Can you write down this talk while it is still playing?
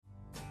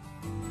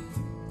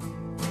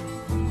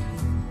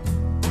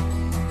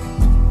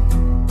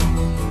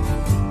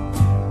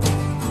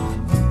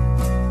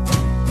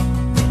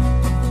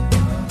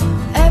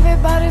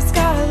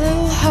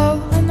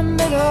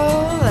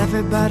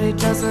everybody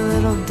does a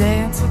little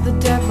dance with the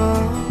devil.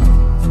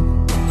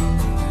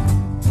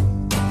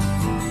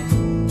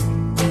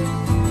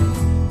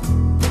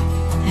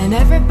 And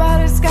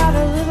everybody's got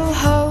a little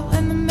hole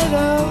in the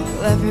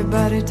middle.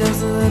 Everybody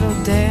does a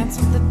little dance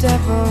with the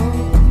devil.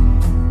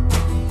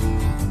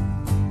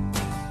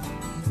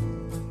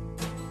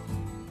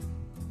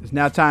 It's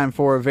now time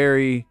for a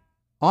very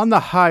on the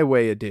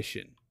highway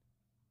edition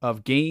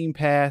of Game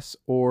Pass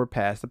or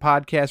Pass, the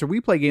podcast where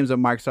we play games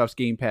on Microsoft's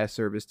Game Pass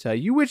service, tell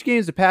you which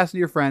games to pass to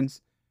your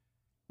friends,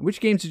 and which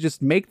games to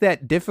just make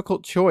that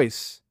difficult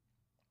choice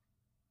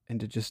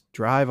and to just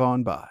drive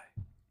on by.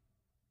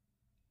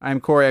 I'm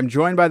Corey. I'm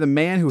joined by the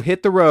man who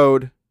hit the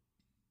road,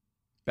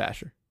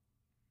 Basher.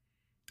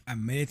 I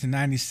made it to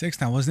 96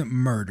 and I wasn't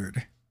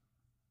murdered.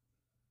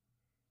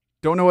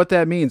 Don't know what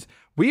that means.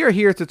 We are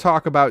here to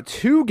talk about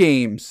two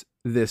games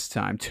this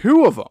time.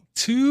 Two of them.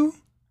 Two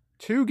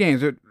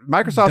games.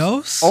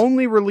 Microsoft's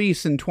only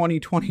release in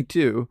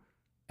 2022,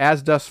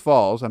 As Dusk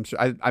Falls. I'm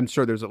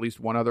sure there's at least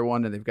one other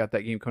one, and they've got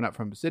that game coming out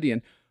from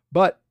Obsidian.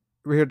 But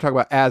we're here to talk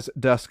about As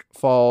Dusk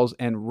Falls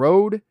and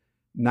Road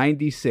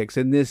 96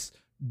 in this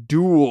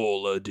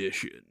dual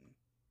edition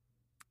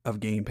of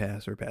Game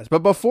Pass or Pass.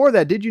 But before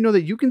that, did you know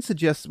that you can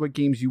suggest what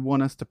games you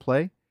want us to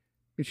play? You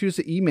can shoot us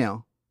an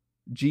email,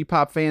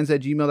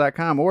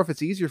 gpopfans@gmail.com, or if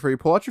it's easier for you,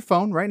 pull out your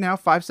phone right now,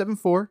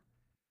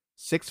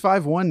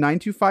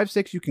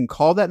 574-651-9256. You can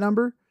call that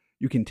number.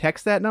 You can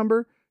text that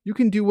number. You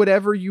can do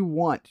whatever you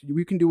want.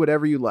 You can do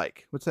whatever you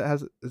like. What's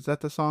that? Is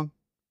that the song?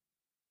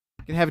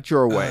 You can have it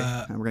your way.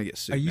 And we're going to get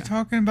sued. Are you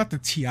talking about the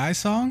T.I.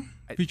 song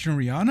featuring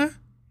Rihanna?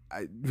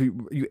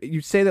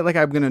 You say that like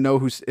I'm going to know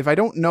who's... If I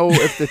don't know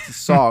if it's a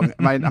song,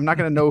 I'm not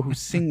going to know who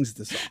sings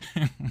the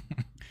song.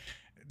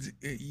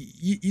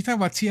 You talk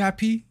about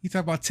T.I.P.? You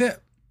talk about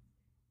Tip?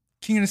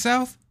 King of the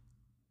South?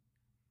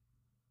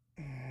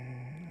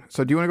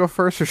 So do you want to go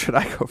first or should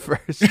I go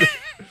first?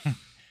 All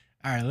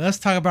right, let's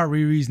talk about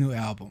Riri's new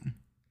album.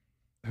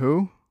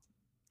 Who?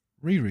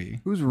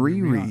 Riri. Who's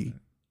Riri?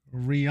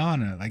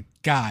 Rihanna. Like,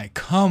 guy,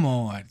 come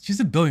on. She's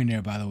a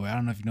billionaire, by the way. I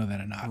don't know if you know that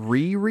or not.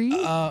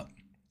 Riri?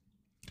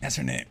 That's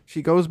her name.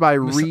 She goes by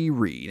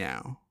Riri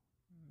now.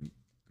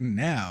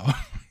 Now?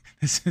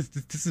 This has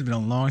been a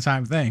long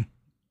time thing.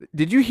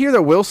 Did you hear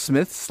that Will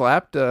Smith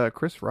slapped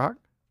Chris Rock?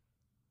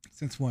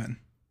 Since when?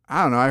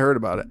 I don't know. I heard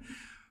about it.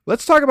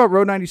 Let's talk about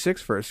Road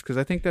 96 first, because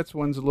I think that's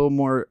one's a little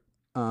more.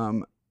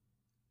 Not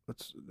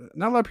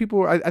a lot of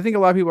people. I think a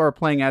lot of people are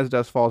playing As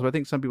Dusk Falls, but I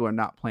think some people are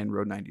not playing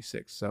Road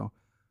 96. So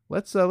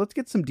let's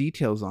get some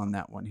details on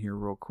that one here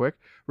real quick.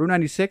 Road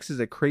 96 is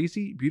a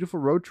crazy, beautiful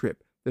road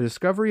trip, the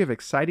discovery of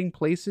exciting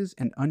places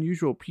and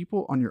unusual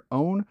people on your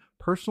own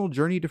personal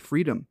journey to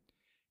freedom.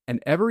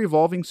 An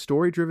ever-evolving,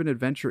 story-driven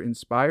adventure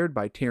inspired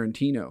by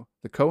Tarantino,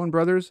 the Coen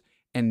brothers,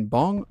 and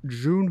Bong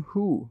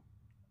Joon-ho.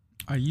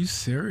 Are you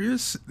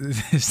serious?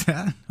 Is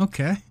that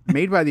okay?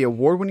 Made by the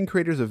award-winning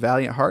creators of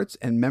Valiant Hearts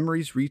and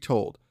Memories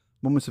Retold.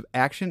 Moments of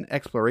action,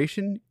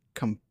 exploration,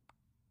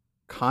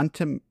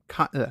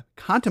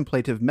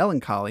 contemplative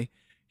melancholy,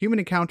 human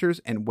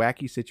encounters, and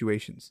wacky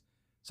situations.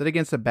 Set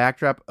against a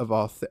backdrop of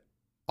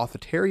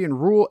authoritarian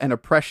rule and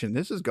oppression.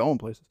 This is going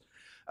places.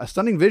 A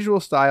stunning visual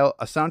style,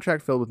 a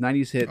soundtrack filled with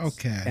 90s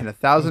hits, and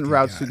 1,000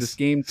 routes through this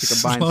game to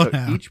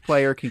combine each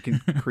player can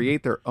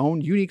create their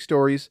own unique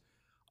stories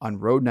on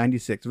Road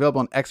 96. Available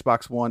on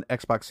Xbox One,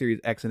 Xbox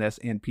Series X and S,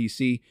 and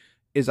PC.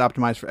 Is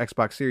optimized for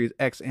Xbox Series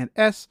X and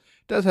S.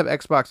 Does have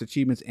Xbox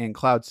achievements and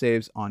cloud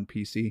saves on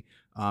PC.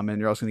 And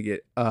you're also going to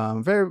get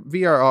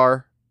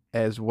VRR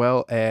as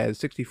well as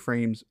 60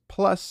 frames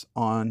plus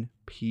on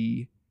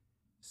PC.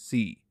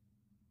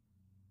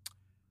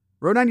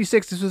 Road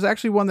 96, this was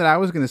actually one that I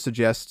was going to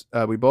suggest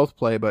we both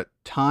play, but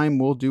time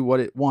will do what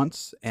it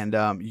wants, and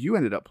you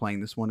ended up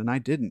playing this one, and I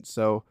didn't.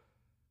 So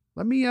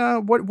let me,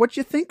 what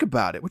you think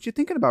about it? What you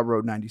thinking about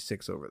Road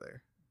 96 over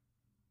there?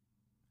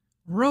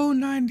 Road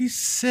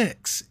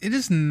 96. It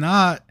is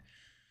not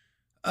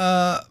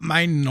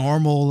my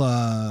normal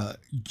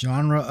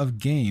genre of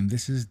game.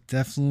 This is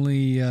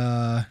definitely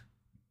that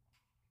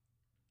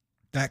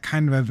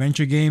kind of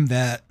adventure game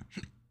that,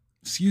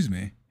 excuse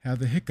me, have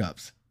the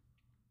hiccups.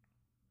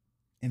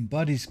 And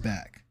Buddy's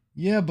back.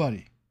 Yeah,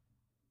 Buddy.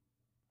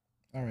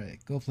 All right,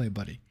 go play,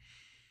 Buddy.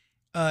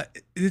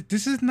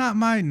 This is not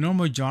my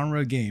normal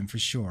genre game for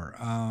sure.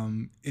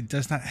 It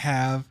does not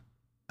have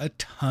a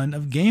ton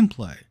of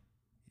gameplay.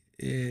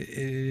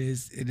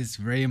 It is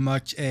very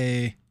much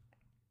a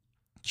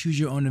choose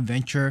your own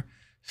adventure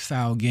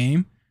style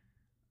game.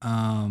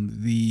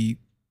 The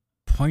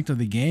point of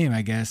the game,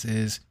 I guess,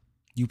 is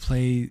you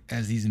play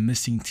as these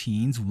missing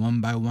teens one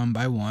by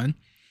one,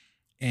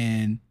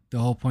 and the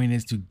whole point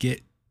is to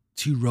get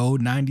to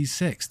Road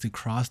 96, to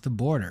cross the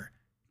border,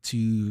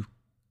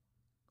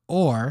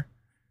 or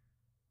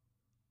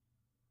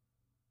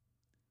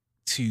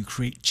to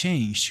create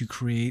change, to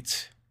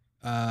create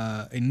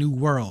a new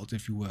world,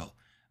 if you will.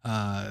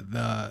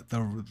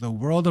 The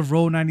world of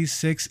Road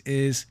 96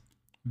 is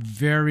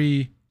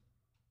very,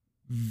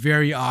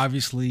 very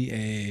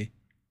obviously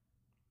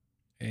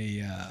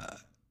a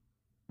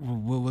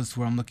what was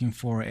where I'm looking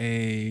for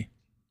a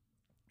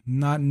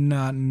not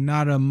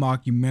a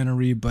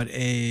mockumentary, but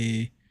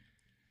I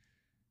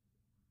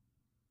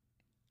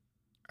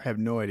have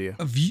no idea.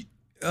 a view.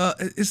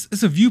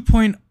 It's a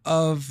viewpoint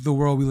of the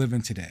world we live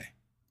in today.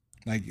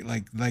 Like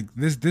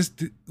this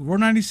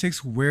World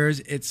 96 wears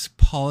its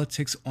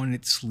politics on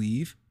its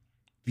sleeve.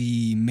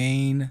 The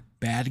main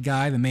bad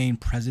guy, the main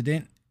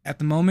president at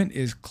the moment,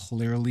 is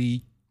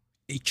clearly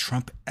a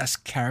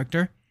Trump-esque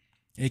character,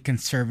 a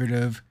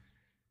conservative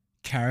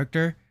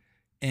character,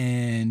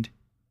 and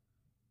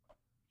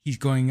he's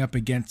going up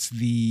against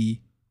the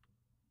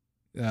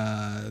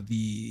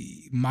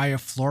Maya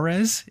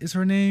Flores is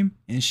her name,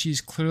 and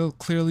she's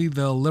clearly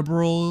the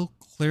liberal,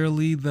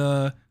 clearly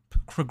the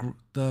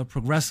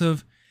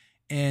progressive,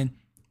 and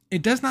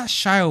it does not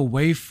shy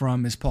away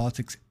from his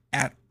politics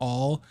at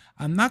all.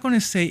 I'm not going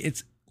to say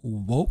it's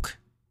woke,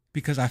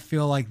 because I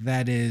feel like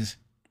that does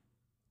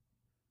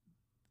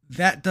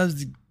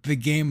the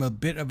game a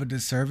bit of a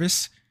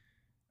disservice.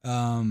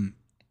 It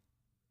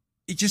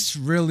just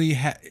really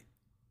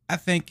I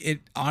think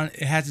it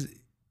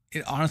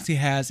honestly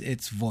has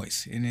its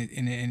voice, and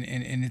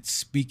it's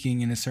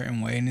speaking in a certain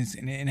way, and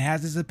it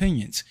has its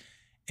opinions,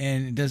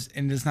 and it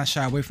does not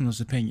shy away from those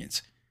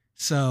opinions.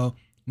 So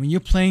when you're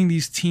playing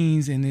these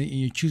teens and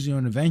you're choosing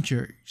an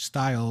adventure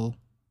style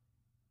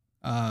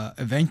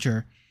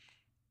adventure,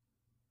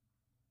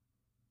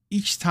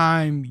 each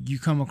time you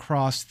come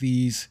across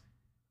these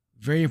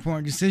very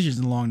important decisions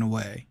along the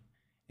way,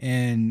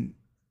 and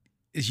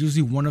it's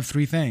usually one of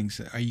three things.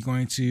 Are you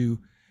going to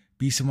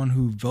be someone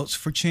who votes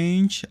for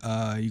change?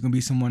 You're going to be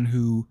someone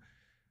who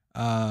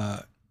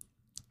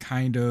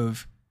kind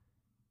of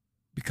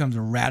becomes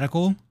a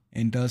radical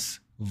and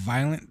does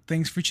violent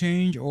things for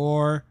change?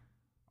 Or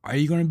are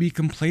you going to be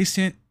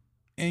complacent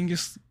and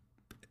just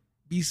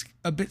be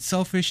a bit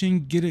selfish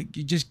and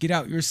just get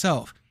out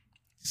yourself?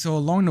 So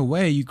along the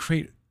way, you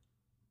create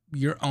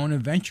your own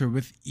adventure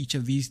with each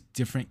of these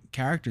different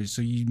characters.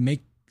 So you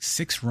make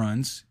 6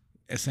 runs,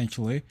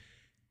 essentially,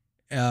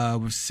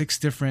 with 6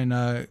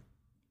 different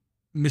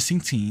missing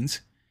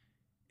teens.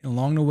 And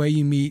along the way,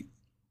 you meet,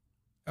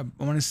 I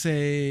want to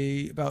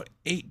say, about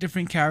 8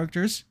 different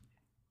characters.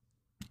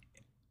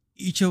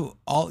 Each of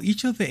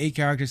the 8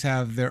 characters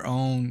have their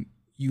own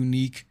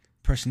unique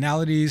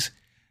personalities,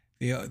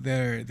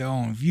 their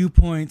own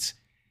viewpoints,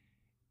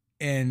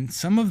 and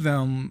some of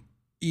them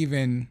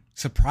even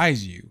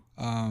surprise you.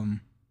 One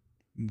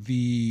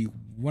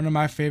of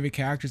my favorite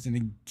characters in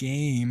the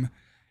game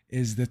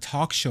is the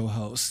talk show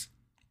host.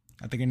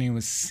 I think her name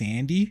was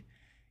Sandy,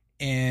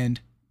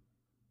 and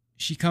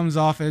she comes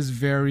off as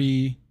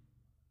very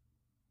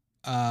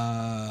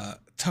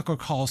Tucker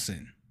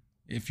Carlson,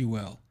 if you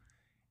will,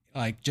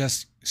 like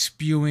just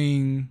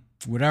spewing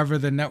whatever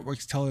the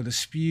networks tell her to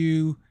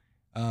spew,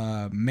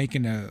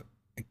 making a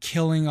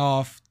killing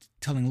off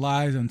telling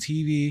lies on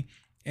TV.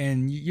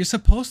 And you're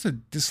supposed to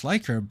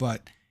dislike her,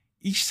 but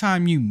each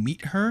time you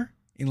meet her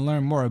and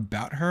learn more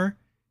about her,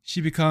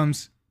 she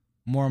becomes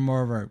more and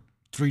more of a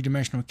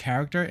 3-dimensional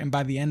character. And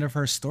by the end of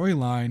her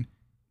storyline,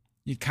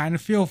 you kind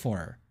of feel for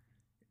her.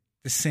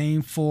 The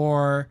same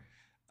for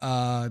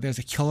there's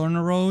a killer on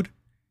the road,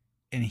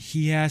 and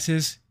he has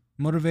his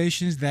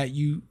motivations that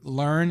you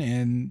learn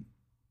and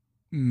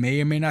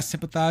may or may not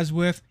sympathize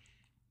with.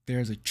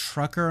 There's a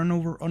trucker on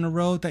the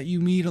road that you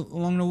meet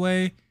along the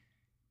way.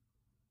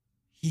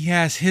 He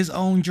has his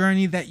own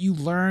journey that you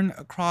learn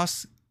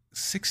across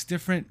 6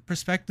 different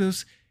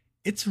perspectives.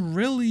 It's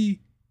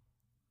really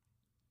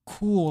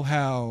cool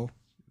how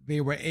they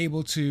were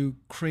able to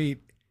create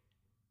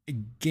a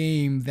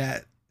game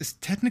that is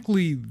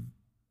technically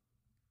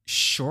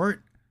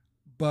short,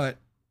 but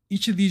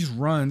each of these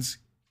runs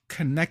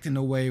connect in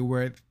a way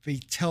where they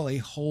tell a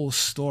whole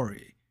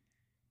story.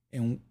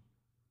 And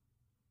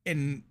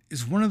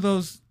it's one of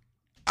those,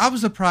 I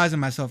was surprised in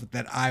myself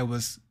that I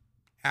was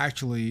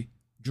actually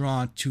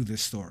drawn to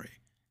this story.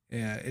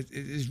 Yeah,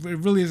 it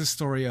really is a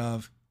story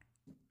of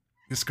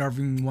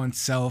discovering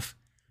oneself,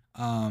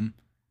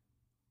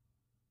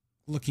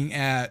 looking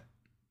at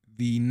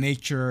the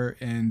nature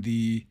and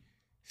the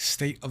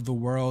state of the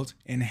world,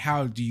 and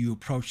how do you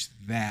approach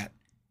that,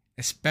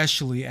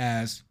 especially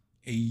as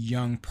a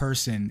young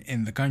person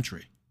in the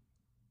country.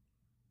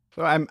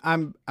 So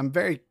I'm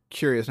very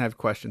curious and I have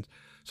questions.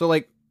 So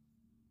like,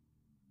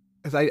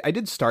 as I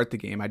did start the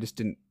game, I just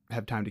didn't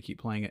have time to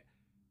keep playing it.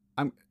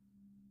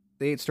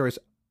 The 8 stories.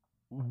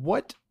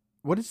 What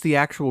is the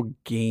actual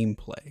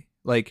gameplay?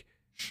 Like,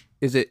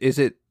 is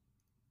it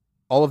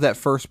all of that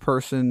first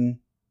person,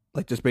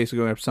 like just basically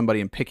going up to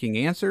somebody and picking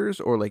answers,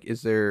 or like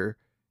is there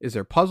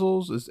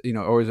puzzles?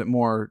 Or is it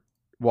more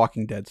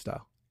Walking Dead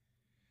style?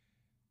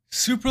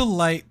 Super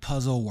light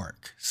puzzle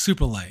work.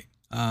 Super light.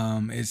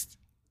 It's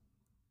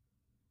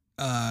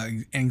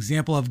an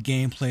example of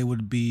gameplay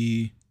would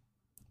be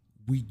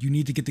you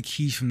need to get the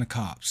keys from the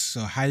cops.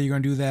 So how are you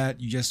going to do that?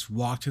 You just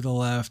walk to the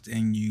left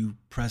and you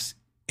press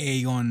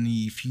A on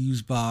the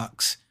fuse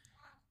box.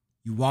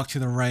 You walk to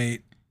the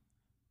right.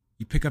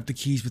 You pick up the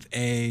keys with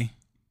A,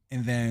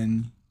 and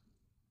then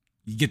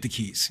you get the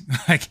keys.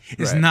 Like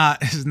it's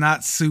Right.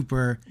 not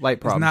super Light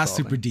it's problem not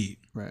solving. super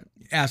deep. Right.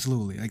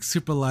 Absolutely, like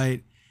super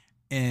light,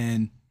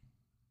 and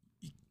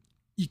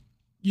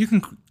you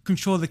can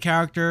control the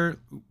character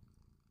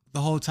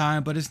the whole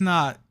time, but it's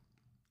not.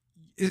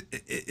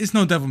 It's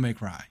no Devil May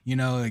Cry, you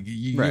know. Like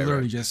you Right,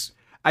 literally right. just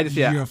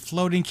Yeah. you're a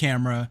floating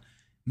camera,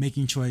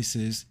 making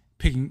choices,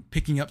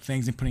 picking up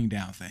things and putting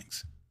down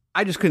things.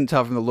 I just couldn't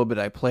tell from the little bit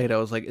I played. I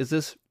was like, is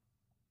this...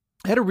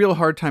 I had a real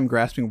hard time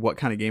grasping what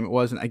kind of game it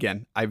was. And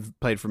again, I've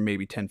played for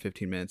maybe 10,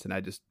 15 minutes and I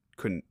just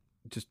couldn't,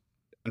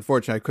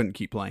 unfortunately, I couldn't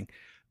keep playing.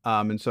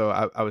 And so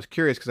I was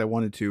curious because I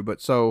wanted to.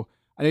 But so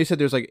I know you said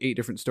there's like 8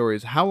 different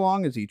stories. How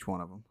long is each one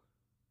of them?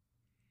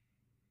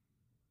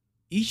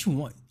 Each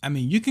one, I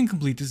mean, you can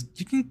complete this.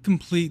 You can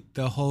complete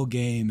the whole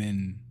game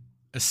in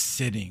a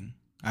sitting.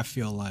 I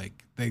feel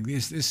like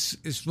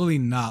it's really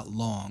not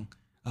long.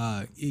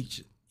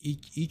 Each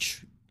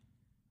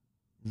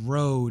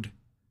road,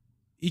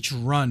 each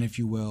run, if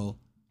you will,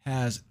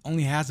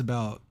 only has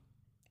about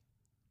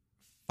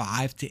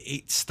 5 to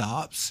 8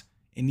 stops,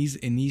 and these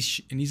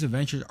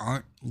adventures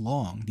aren't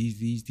long.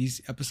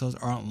 These episodes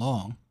aren't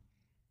long.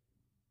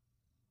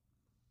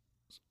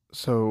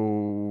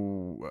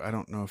 So I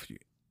don't know if you...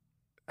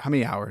 How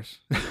many hours?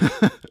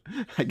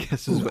 I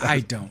guess is Ooh, what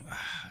I don't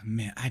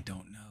know.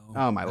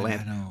 Oh my I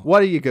land! don't.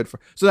 What are you good for?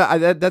 So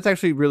that's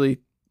actually really...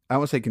 I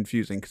won't say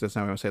confusing because that's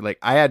not what I would say. Like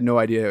I had no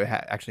idea it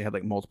actually had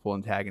like multiple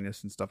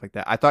antagonists and stuff like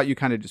that. I thought you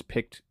kind of just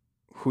picked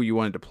who you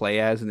wanted to play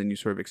as, and then you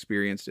sort of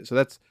experienced it. So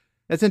that's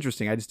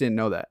interesting. I just didn't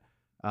know that.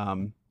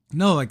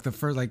 No, like the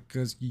first, like,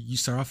 because you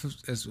start off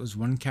as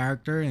one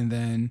character, and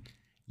then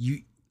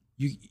you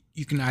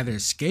can either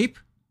escape,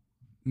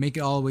 make it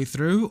all the way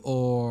through,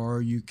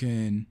 or you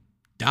can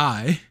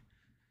die,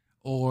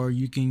 or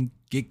you can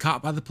get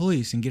caught by the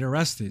police and get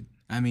arrested.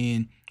 I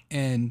mean,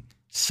 and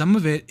some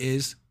of it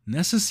is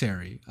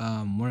necessary.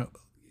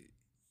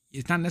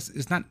 It's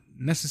not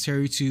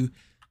necessary to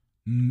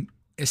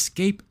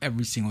escape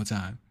every single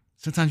time.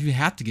 Sometimes you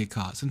have to get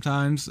caught.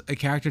 Sometimes a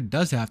character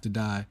does have to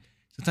die.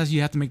 Sometimes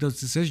you have to make those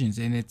decisions,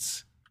 and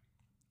it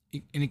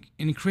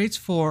creates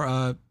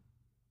for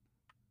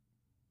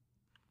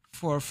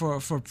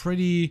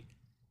pretty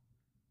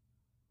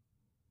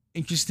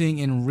interesting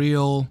and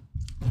real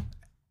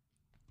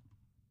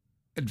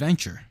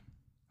adventure.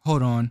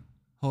 Hold on.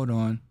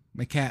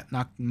 My cat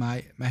knocked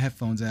my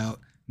headphones out.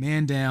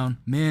 Man down.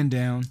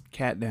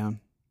 Cat down.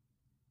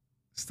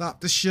 Stop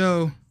the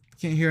show.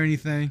 Can't hear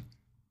anything.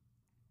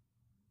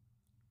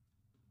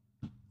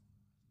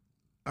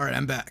 All right,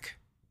 I'm back.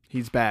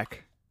 He's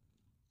back.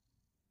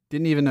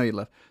 Didn't even know you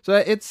left. So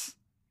it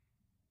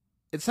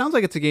sounds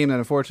like it's a game that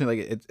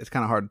unfortunately like it's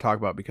kind of hard to talk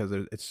about because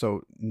it's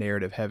so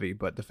narrative heavy.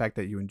 But the fact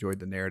that you enjoyed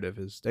the narrative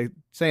is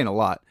saying a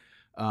lot.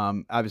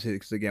 Obviously,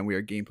 because again, we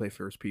are gameplay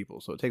first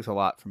people, so it takes a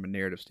lot from a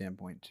narrative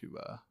standpoint to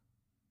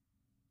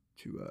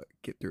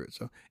get through it.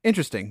 So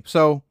interesting.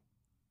 So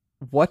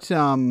what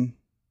how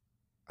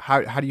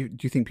do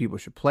you think people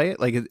should play it?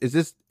 Like, is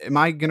this? Am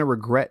I gonna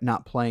regret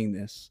not playing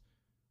this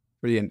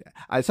for the end?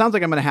 It sounds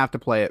like I'm gonna have to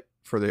play it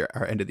for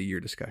our end of the year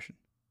discussion.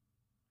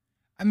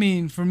 I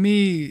mean, for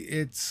me,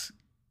 it's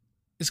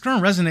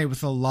going to resonate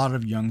with a lot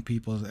of young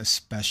people,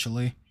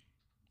 especially.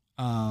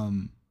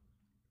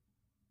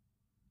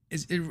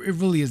 It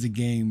really is a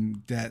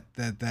game that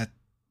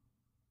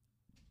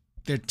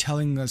they're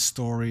telling a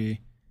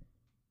story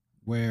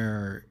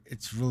where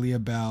it's really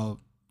about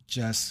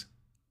just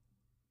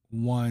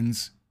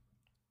one's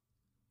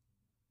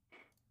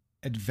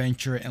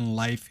adventure and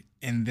life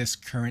in this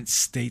current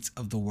state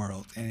of the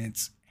world, and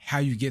it's how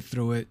you get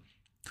through it,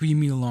 who you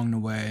meet along the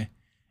way,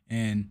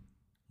 and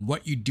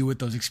what you do with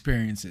those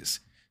experiences.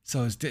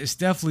 So it's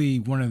definitely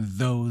one of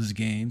those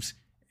games,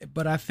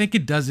 but I think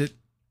it does it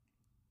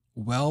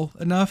well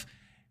enough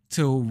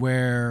to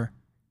where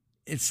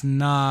it's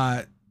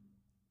not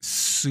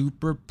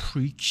super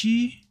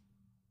preachy.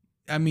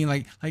 I mean,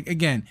 like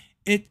again,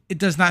 it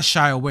does not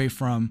shy away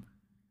from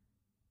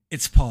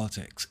its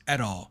politics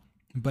at all,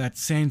 but at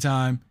the same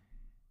time,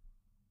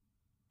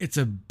 it's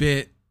a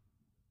bit.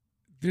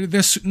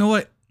 There's you know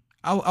what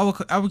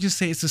I would just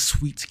say it's a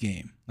sweet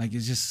game. Like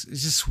it's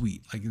just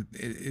sweet. Like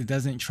it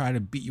doesn't try to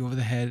beat you over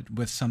the head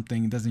with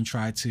something. It doesn't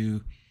try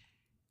to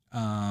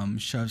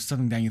shove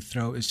something down your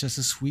throat. It's just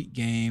a sweet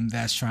game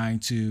that's trying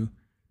to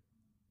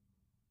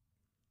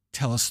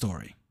tell a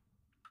story.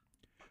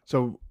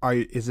 So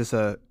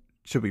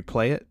should we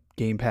play it?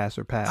 Game Pass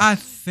or Pass? I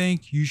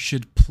think you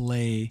should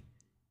play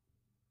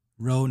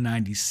Road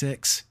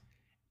 96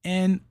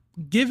 and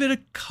give it a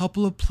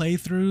couple of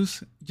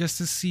playthroughs just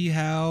to see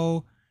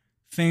how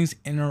things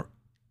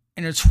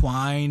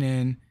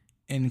intertwine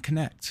and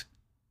connect.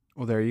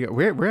 Well, there you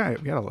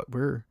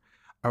go.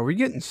 Are we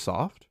getting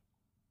soft?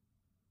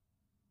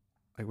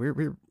 Like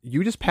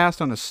you just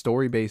passed on a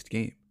story-based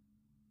game.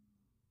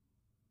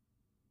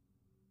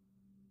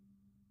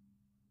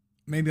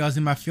 Maybe I was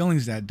in my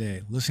feelings that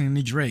day, listening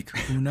to Drake.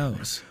 Who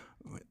knows?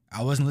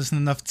 I wasn't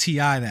listening enough to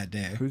T.I. that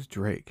day. Who's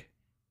Drake?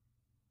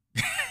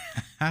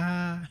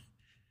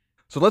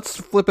 So let's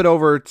flip it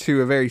over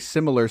to a very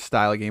similar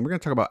style game. We're going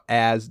to talk about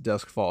As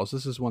Dusk Falls.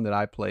 This is one that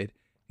I played.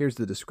 Here's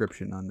the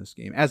description on this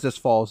game. As Dusk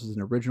Falls is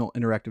an original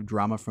interactive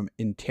drama from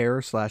In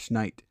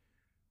Terror/Night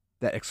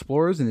that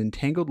explores the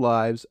entangled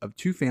lives of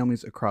two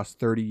families across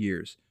 30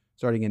 years,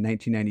 starting in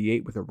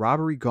 1998 with a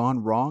robbery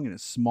gone wrong in a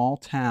small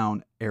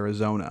town,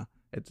 Arizona.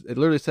 It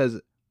literally says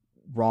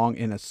wrong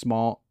in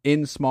small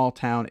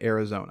town,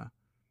 Arizona.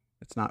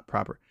 It's not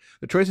proper.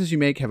 The choices you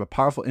make have a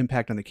powerful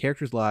impact on the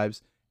characters'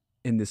 lives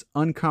in this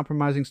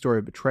uncompromising story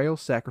of betrayal,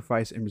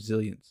 sacrifice, and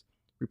resilience.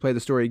 Replay the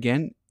story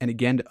again and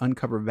again to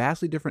uncover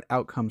vastly different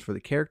outcomes for the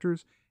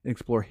characters and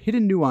explore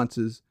hidden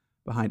nuances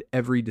behind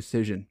every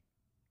decision.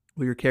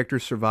 Will your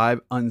characters survive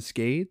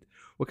unscathed?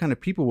 What kind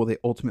of people will they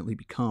ultimately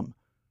become?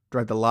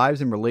 Drive the lives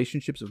and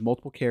relationships of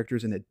multiple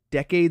characters in a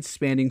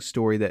decades-spanning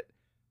story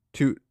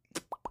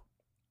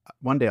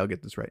one day I'll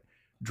get this right.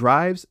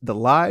 Drives the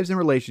lives and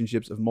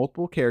relationships of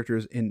multiple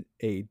characters in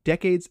a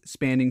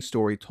decades-spanning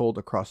story told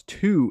across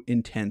 2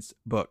 intense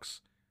books.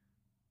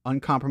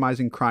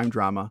 Uncompromising crime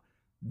drama.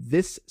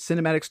 This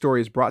cinematic story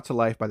is brought to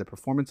life by the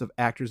performance of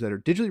actors that are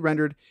digitally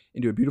rendered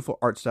into a beautiful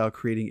art style,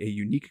 creating a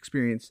unique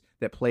experience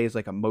that plays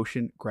like a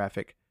motion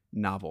graphic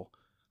novel.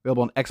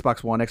 Available on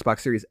Xbox One, Xbox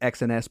Series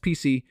X and S,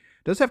 PC.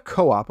 Does have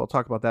co-op. I'll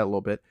talk about that a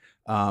little bit.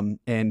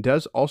 And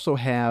does also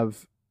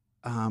have...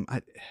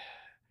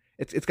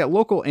 It's got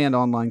local and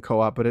online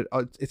co-op, but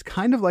it's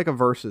kind of like a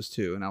Versus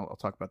too, and I'll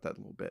talk about that a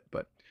little bit.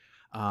 But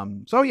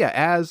so yeah,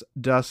 As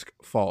Dusk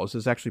Falls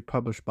is actually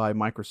published by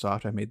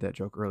Microsoft. I made that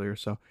joke earlier.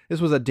 So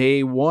this was a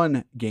day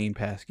one Game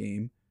Pass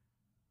game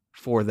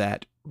for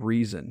that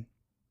reason.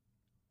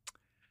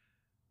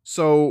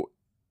 So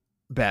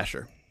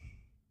Basher,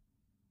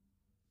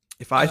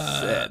 if I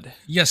said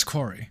yes,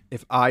 Corey,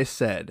 if I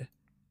said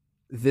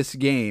this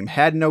game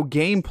had no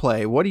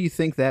gameplay, what do you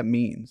think that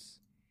means?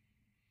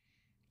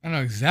 I don't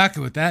know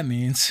exactly what that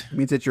means. It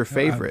means it's your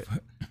favorite.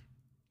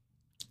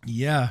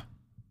 Yeah.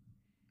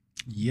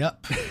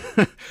 Yep.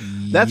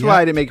 That's why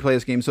I didn't make you play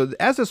this game. So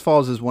As This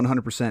Falls is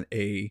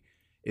 100%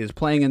 is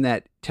playing in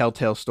that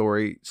Telltale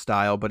story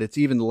style, but it's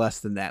even less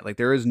than that. Like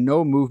there is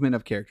no movement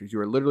of characters. You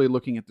are literally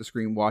looking at the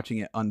screen, watching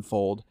it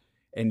unfold,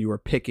 and you are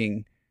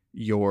picking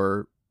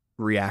your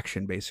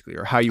reaction basically,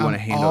 or how you want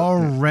to handle it.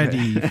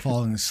 Already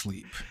falling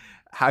asleep.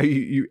 How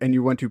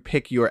you want to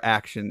pick your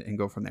action and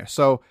go from there.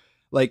 So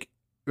like,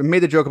 I made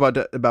the joke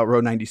about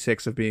Road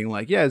 96 of being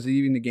like, yeah, it's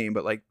even a game,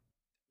 but like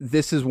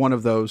this is one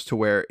of those to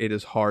where it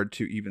is hard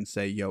to even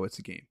say, yo, it's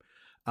a game.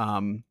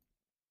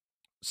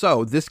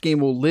 So this game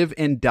will live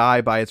and die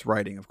by its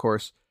writing, of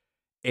course.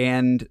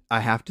 And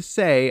I have to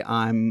say,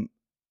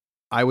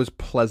 I was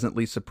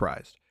pleasantly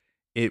surprised.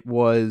 It's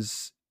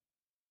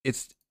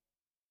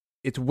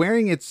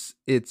wearing its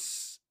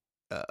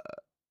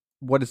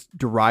what it's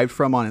derived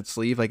from on its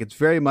sleeve. Like it's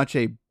very much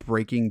a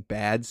Breaking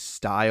Bad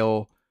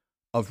style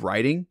of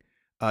writing.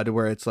 To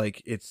where it's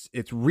like it's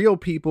real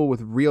people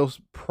with real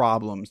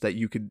problems that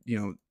you could,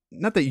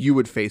 not that you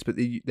would face, but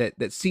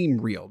that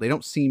seem real. They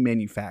don't seem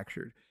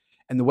manufactured,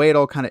 and the way it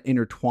all kind of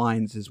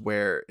intertwines is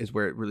where it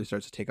really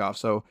starts to take off.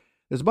 So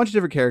there's a bunch of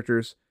different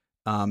characters.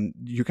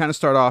 You kind of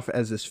start off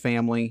as this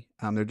family.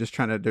 They're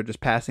just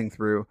passing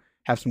through,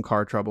 have some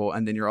car trouble,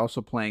 and then you're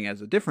also playing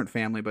as a different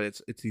family, but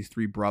it's these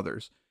 3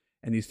 brothers,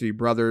 and these 3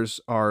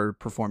 brothers are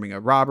performing a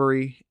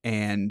robbery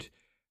and.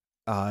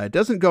 It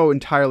doesn't go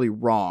entirely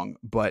wrong,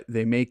 but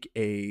they make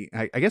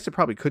I guess it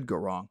probably could go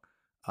wrong,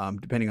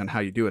 depending on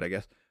how you do it, I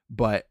guess.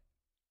 But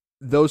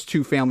those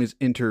 2 families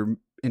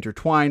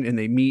intertwine and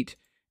they meet,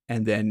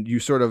 and then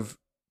you sort of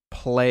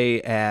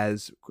play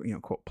as,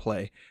 quote,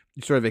 play.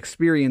 You sort of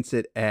experience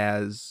it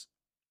as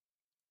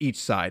each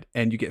side,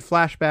 and you get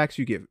flashbacks,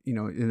 you get,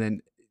 and then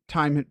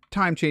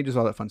time changes,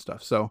 all that fun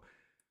stuff. So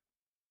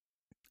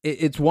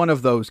it's one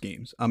of those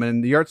games.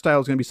 And the art style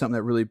is going to be something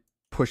that really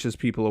pushes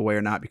people away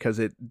or not, because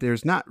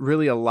there's not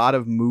really a lot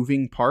of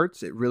moving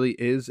parts. It really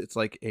is. It's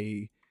like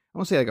I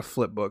won't say like a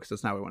flip book, 'cause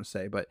that's not what I want to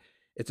say, but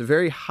it's a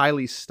very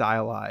highly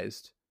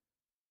stylized,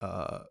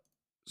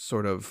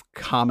 sort of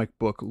comic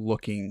book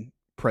looking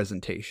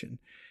presentation.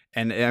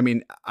 And I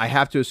mean, I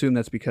have to assume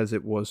that's because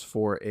it was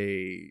for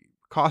a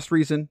cost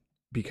reason,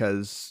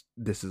 because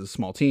this is a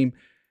small team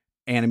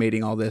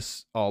animating all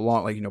this all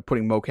along, like,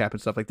 putting mocap and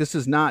stuff. Like this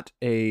is not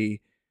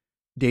a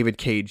David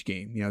Cage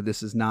game.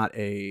 This is not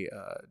a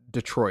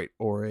Detroit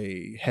or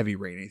a Heavy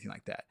Rain, anything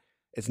like that.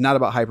 It's not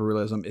about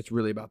hyperrealism. It's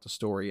really about the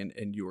story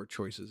and your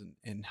choices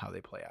and how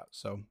they play out.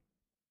 So,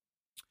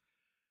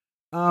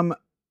 but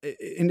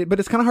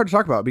it's kind of hard to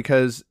talk about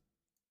because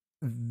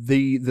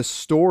the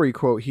story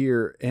quote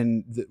here,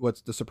 and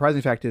what's the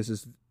surprising fact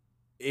is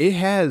it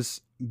has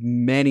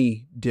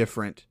many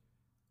different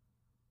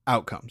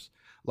outcomes.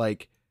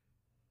 Like,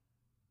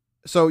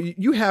 so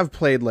you have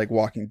played like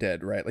Walking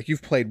Dead, right? Like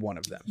you've played one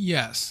of them.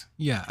 Yes.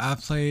 Yeah. I've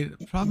played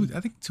probably,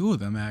 I think 2 of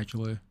them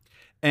actually.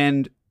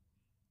 And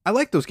I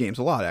like those games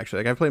a lot, actually.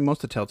 Like I've played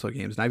most of the Telltale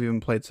games, and I've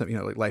even played some,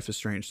 like Life is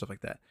Strange, stuff like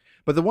that.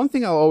 But the one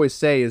thing I'll always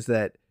say is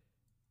that,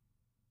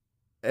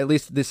 at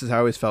least this is how I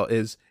always felt,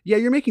 is, yeah,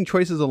 you're making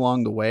choices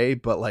along the way,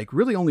 but like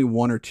really only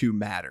 1 or 2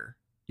 matter.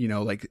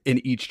 like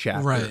in each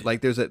chapter. Right.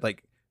 Like there's a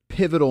like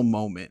pivotal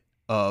moment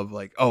of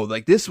like, oh,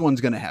 like this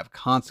one's going to have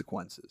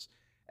consequences.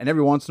 And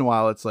every once in a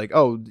while it's like,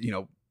 oh,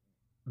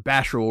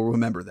 Basher will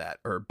remember that,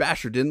 or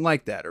Basher didn't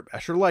like that, or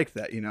Basher liked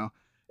that, It'll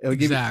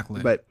give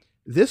Exactly. but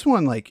this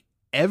one, like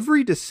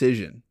every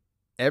decision,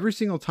 every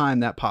single time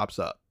that pops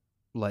up,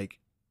 like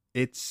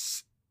it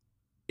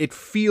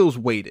feels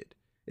weighted.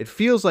 It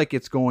feels like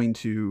it's going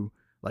to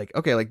like,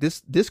 okay, like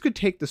this could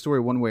take the story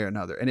one way or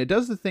another. And it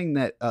does the thing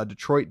that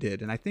Detroit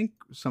did. And I think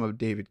some of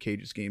David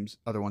Cage's games,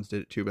 other ones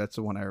did it too, but that's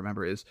the one I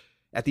remember, is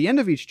at the end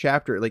of each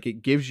chapter, like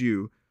it gives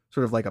you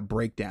sort of like a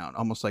breakdown,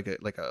 almost like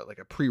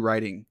a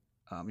pre-writing,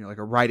 like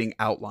a writing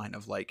outline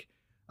of like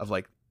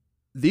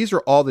these are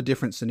all the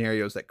different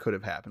scenarios that could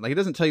have happened. Like it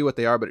doesn't tell you what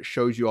they are, but it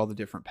shows you all the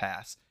different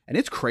paths. And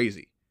it's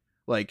crazy.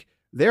 Like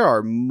there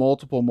are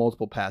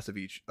multiple paths of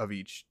each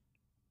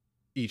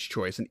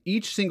choice, and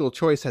each single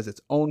choice has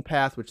its own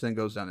path, which then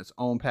goes down its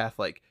own path.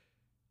 Like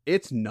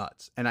it's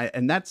nuts.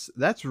 And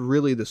that's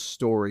really the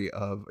story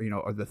of,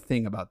 or the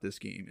thing about this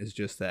game is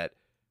just that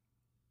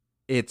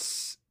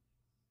it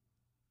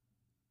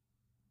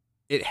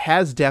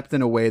has depth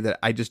in a way that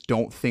I just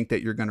don't think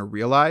that you're going to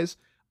realize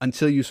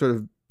until you sort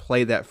of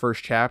play that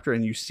first chapter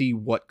and you see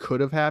what could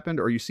have happened,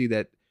 or you see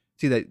that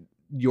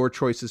your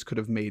choices could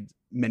have made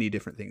many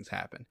different things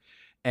happen.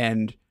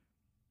 And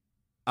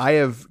I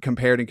have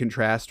compared and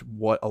contrast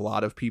what a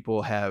lot of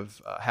people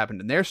have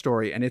happened in their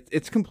story, and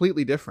it's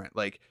completely different.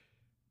 Like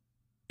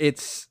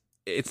it's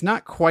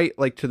not quite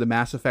like to the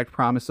Mass Effect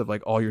promise of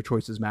like all your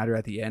choices matter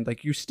at the end.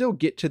 Like you still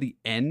get to the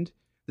end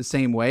the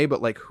same way,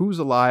 but like who's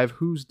alive,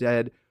 who's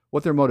dead,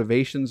 what their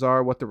motivations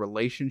are, what the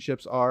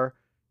relationships are,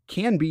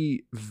 can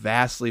be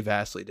vastly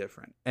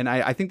different. And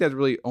I think that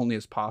really only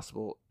is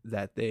possible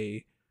that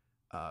they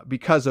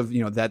because of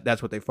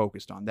that's what they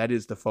focused on. That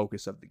is the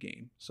focus of the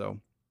game. So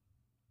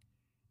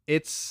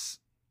it's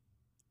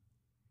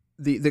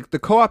the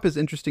co-op is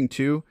interesting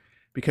too,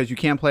 because you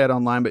can play it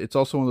online, but it's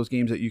also one of those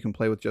games that you can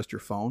play with just your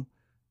phone.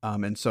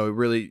 And so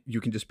really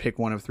you can just pick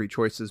one of three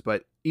choices,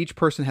 but each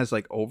person has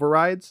like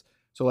overrides.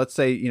 So let's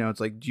say, it's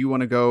like, do you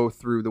want to go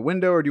through the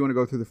window or do you want to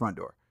go through the front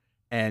door?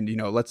 And,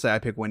 let's say I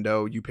pick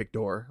window, you pick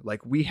door.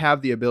 Like we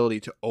have the ability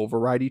to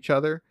override each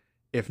other.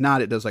 If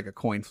not, it does like a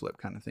coin flip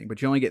kind of thing,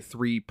 but you only get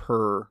three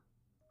per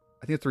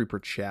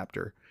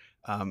chapter.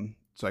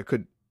 So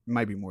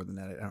might be more than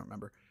that. I don't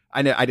remember.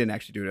 I didn't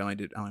actually do it.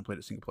 I only played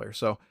it single player.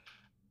 So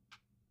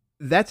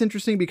that's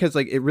interesting because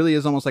like it really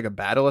is almost like a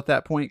battle at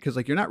that point. Cause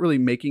like you're not really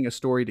making a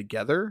story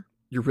together.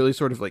 You're really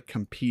sort of like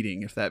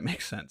competing, if that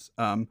makes sense.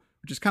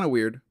 Which is kind of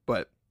weird,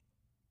 but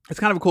it's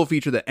kind of a cool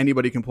feature that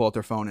anybody can pull out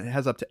their phone. And it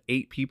has up to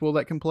 8 people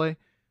that can play.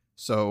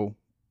 So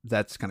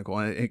that's kind of cool.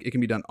 And it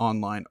can be done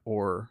online,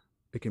 or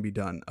it can be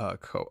done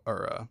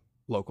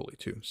locally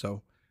too.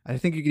 So I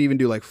think you can even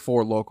do like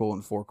 4 local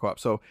and 4 co-op.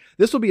 So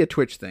this will be a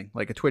Twitch thing,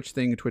 a Twitch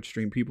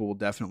stream. People will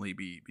definitely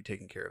be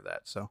taking care of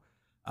that. So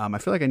I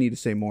feel like I need to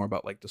say more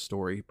about like the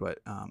story, but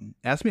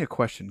ask me a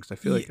question, because I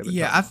feel like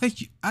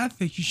I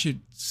think you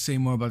should say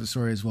more about the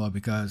story as well,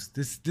 because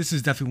this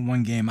is definitely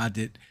one game I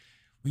did.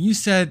 When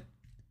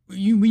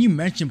you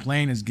mentioned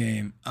playing this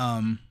game,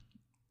 and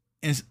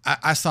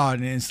I saw it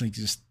and instantly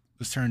just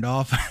was turned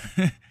off.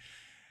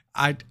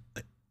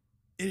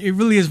 It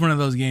really is one of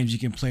those games you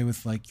can play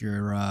with like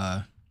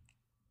your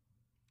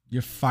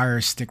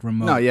Fire Stick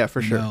remote. No, yeah,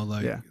 for sure.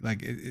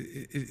 Like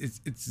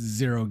it's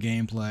zero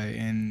gameplay,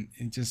 and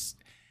it just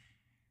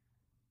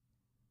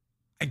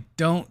I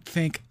don't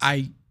think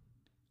I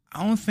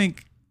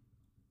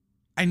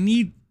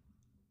need,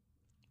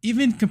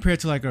 even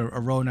compared to like a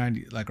Row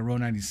 90, like a Row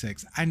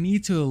 96, I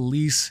need to at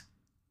least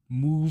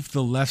move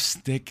the left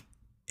stick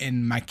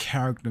and my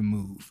character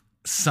move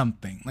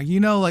something.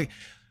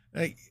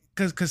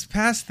 Because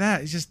past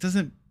that, it just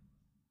doesn't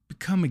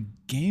become a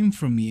game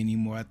for me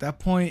anymore. At that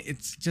point,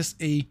 it's just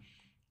and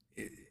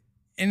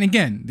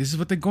again, this is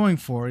what they're going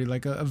for,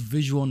 like a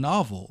visual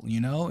novel,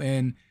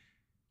 and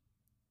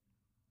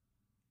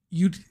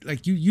you'd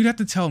have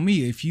to tell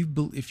me if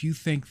you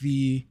think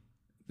the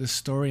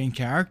story and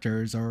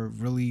characters are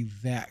really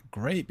that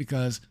great,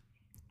 because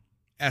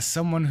as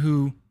someone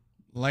who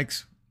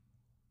likes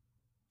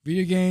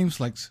video games,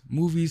 likes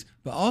movies,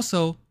 but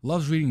also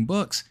loves reading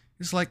books,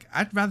 it's like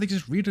I'd rather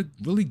just read a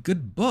really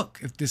good book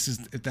if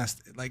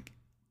that's like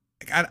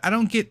I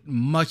don't get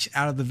much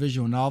out of the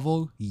visual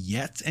novel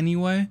yet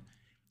anyway,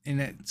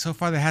 and so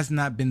far there has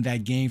not been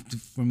that game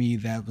for me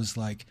that was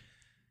like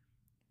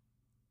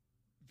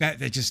that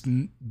just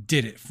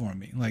did it for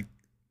me. Like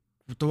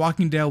The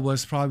Walking Dead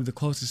was probably the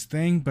closest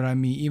thing, but I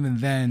mean, even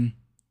then,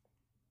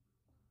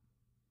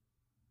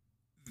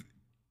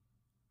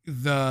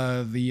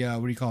 the what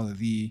do you call it?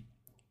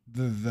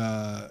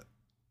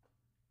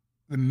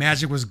 The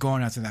magic was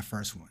gone after that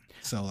first one.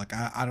 So like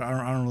I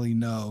don't really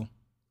know.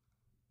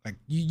 Like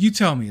you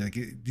tell me, like,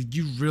 did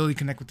you really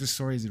connect with this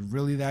story? Is it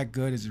really that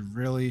good? Is it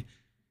really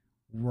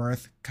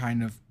worth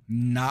kind of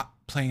not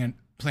playing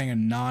a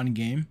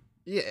non-game?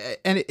 Yeah,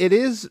 and it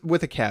is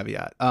with a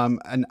caveat.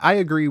 And I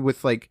agree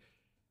with like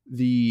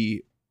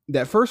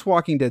that first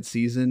Walking Dead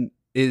season.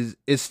 is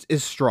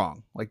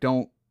strong. Like,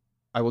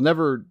 I will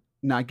never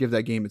not give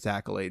that game its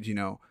accolades, you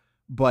know,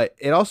 but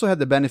it also had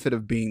the benefit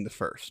of being the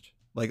first.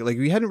 Like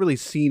we hadn't really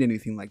seen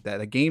anything like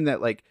that. A game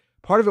that, like,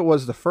 part of it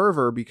was the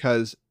fervor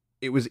because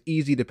it was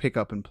easy to pick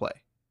up and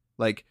play.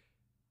 Like,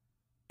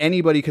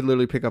 anybody could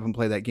literally pick up and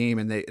play that game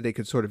and they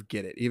could sort of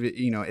get it. Even,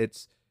 you know,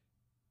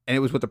 and it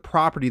was with a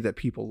property that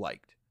people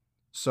liked.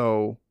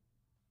 So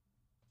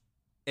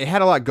it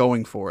had a lot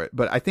going for it.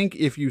 But I think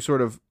if you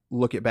sort of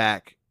look it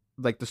back,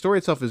 like, the story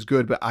itself is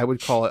good, but I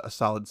would call it a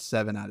solid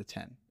 7 out of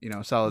 10, you know,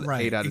 a solid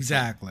 8 out of 10.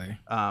 Exactly.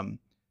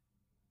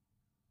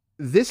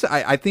 This,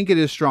 I think it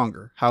is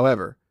stronger.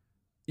 However,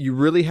 you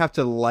really have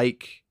to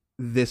like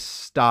this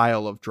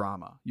style of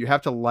drama. You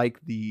have to like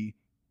the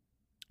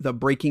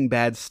Breaking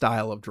Bad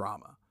style of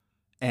drama.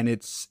 And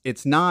it's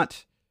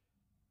not,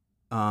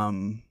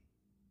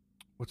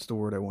 what's the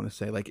word I want to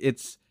say? Like,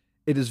 it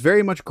is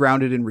very much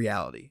grounded in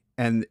reality.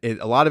 And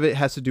a lot of it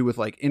has to do with,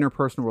 like,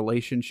 interpersonal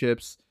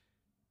relationships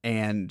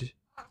and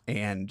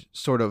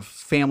sort of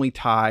family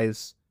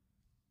ties,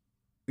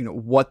 you know,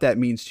 what that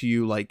means to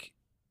you. Like,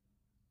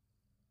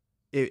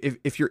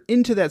 if you're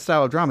into that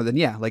style of drama, then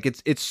yeah, like,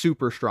 it's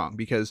super strong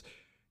because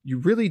you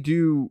really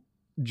do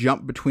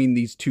jump between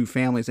these two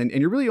families, and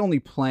you're really only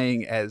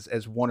playing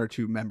as one or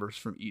two members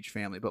from each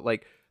family. But,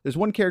 like, there's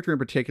one character in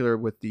particular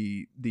with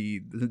the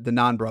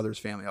non-brothers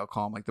family, I'll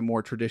call them, like, the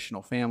more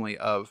traditional family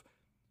of,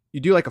 you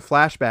do, like, a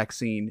flashback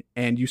scene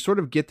and you sort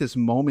of get this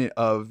moment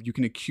of, you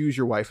can accuse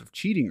your wife of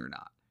cheating or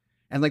not.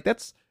 And, like,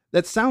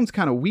 that sounds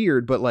kind of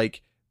weird, but,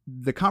 like,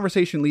 the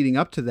conversation leading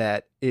up to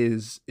that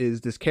is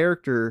this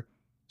character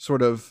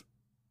sort of,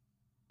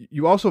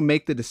 you also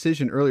make the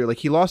decision earlier, like,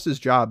 he lost his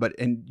job,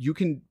 and you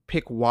can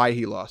pick why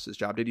he lost his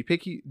job. Did you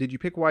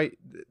pick why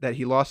that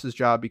he lost his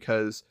job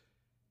because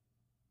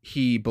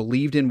he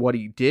believed in what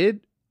he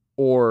did,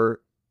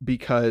 or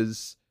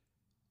because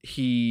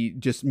he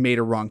just made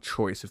a wrong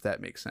choice, if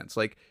that makes sense?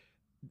 Like,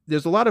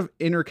 there's a lot of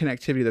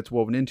interconnectivity that's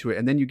woven into it.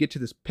 And then you get to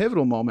this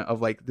pivotal moment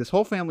of, like, this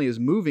whole family is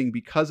moving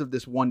because of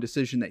this one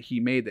decision that he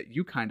made that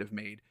you kind of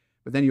made.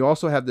 But then you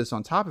also have this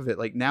on top of it.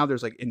 Like, now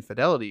there's, like,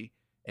 infidelity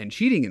and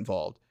cheating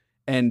involved.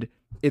 And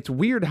it's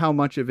weird how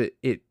much of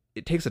it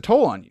takes a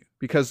toll on you,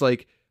 because,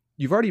 like,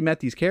 you've already met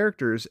these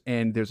characters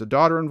and there's a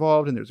daughter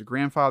involved and there's a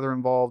grandfather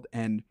involved,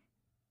 and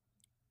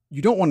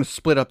you don't want to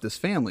split up this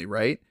family,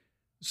 right?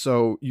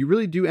 So you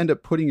really do end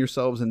up putting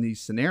yourselves in these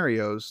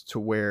scenarios to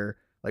where,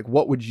 like,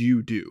 what would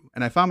you do?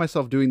 And I found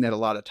myself doing that a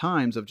lot of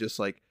times, of just,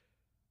 like,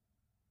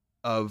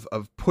 of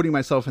putting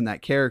myself in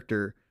that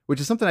character,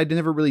 which is something I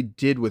never really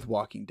did with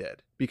Walking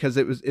Dead, because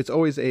it's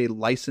always a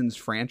licensed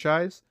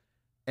franchise.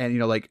 And, you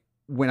know, like,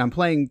 when I'm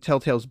playing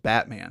Telltale's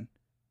Batman,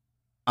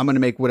 I'm going to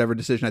make whatever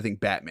decision I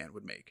think Batman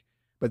would make.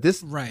 But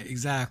this, right,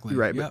 exactly.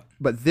 Right. Yep.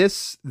 But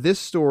this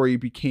story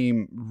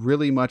became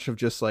really much of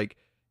just, like,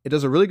 it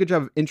does a really good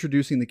job of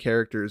introducing the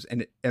characters,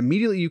 and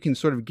immediately you can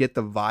sort of get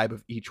the vibe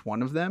of each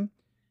one of them.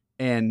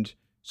 And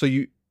so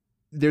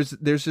there's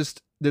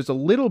a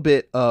little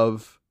bit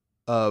of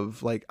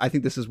like, I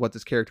think this is what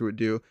this character would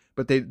do,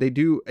 but they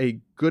do a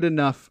good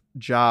enough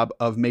job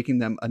of making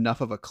them enough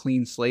of a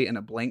clean slate and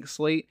a blank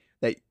slate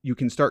that you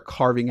can start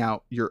carving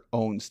out your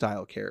own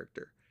style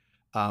character.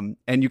 And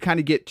you kind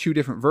of get 2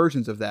 different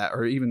versions of that,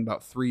 or even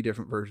about 3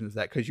 different versions of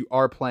that, because you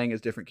are playing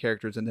as different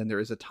characters, and then there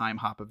is a time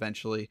hop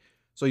eventually.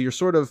 So you're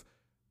sort of,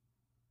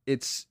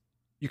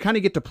 you kind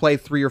of get to play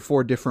 3 or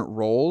 4 different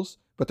roles,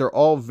 but they're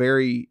all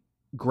very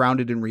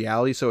grounded in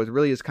reality. So it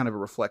really is kind of a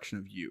reflection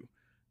of you.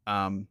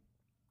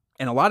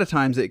 And a lot of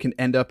times it can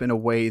end up in a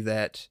way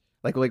that,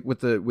 like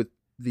with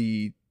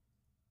the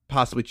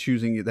possibly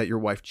choosing that your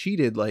wife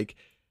cheated, like,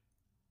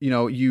 you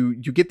know, you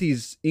get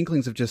these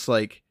inklings of just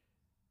like,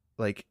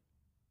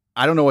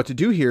 I don't know what to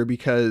do here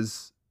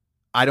because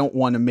I don't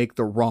want to make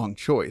the wrong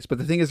choice. But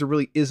the thing is, there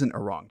really isn't a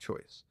wrong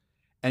choice.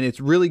 And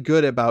it's really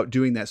good about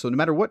doing that. So no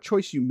matter what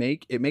choice you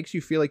make, it makes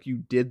you feel like you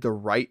did the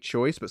right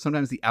choice, but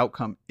sometimes the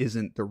outcome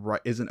isn't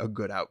a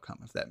good outcome,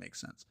 if that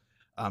makes sense.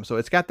 So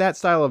it's got that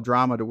style of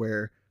drama to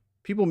where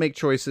people make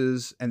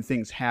choices and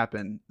things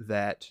happen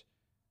that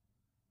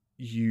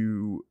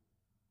you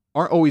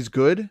aren't always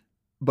good,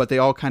 but they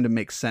all kind of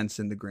make sense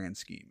in the grand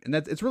scheme. And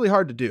it's really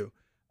hard to do.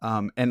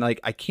 And,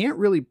 like, I can't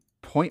really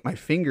point my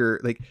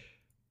finger. Like,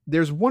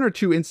 there's 1 or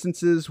 2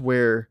 instances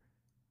where,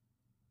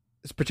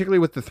 it's particularly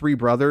with the 3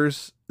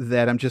 brothers,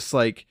 that I'm just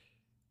like,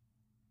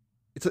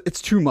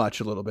 it's too much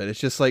a little bit. It's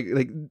just like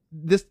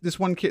this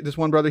one kid, this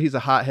one brother, he's a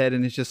hothead,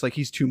 and it's just like,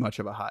 he's too much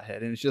of a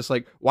hothead. And it's just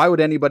like, why would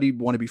anybody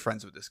want to be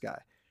friends with this guy?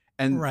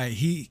 And right,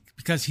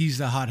 because he's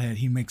the hothead,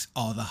 he makes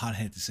all the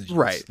hothead decisions.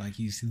 Right, like,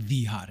 he's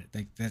the hothead.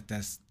 Like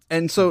that's.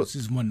 And so this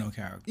is one no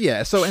character.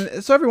 Yeah. So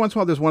every once in a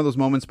while there's one of those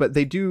moments, but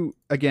they do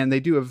a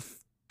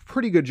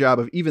pretty good job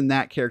of even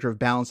that character of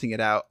balancing it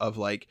out, of,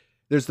 like,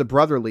 there's the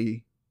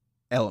brotherly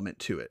element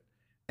to it.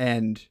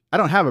 And I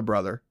don't have a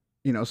brother,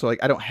 you know, so,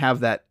 like, I don't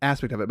have that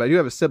aspect of it, but I do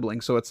have a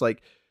sibling. So it's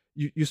like,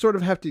 you sort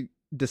of have to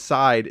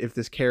decide if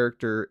this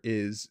character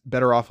is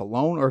better off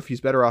alone or if he's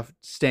better off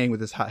staying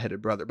with his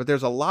hot-headed brother. But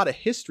there's a lot of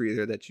history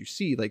there that you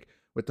see, like,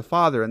 with the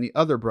father and the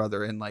other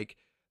brother, and like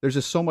there's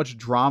just so much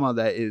drama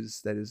that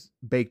is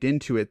baked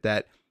into it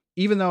that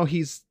even though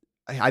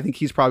I think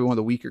he's probably one of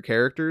the weaker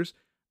characters,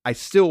 I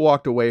still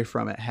walked away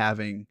from it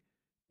having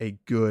a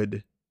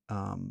good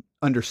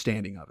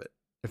understanding of it,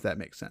 if that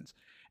makes sense.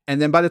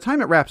 And then by the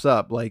time it wraps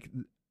up, like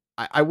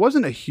I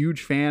wasn't a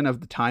huge fan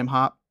of the time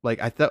hop.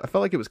 Like I felt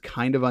like it was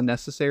kind of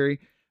unnecessary.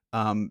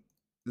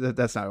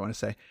 That's not what I want to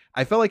say.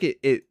 I felt like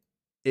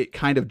it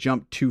kind of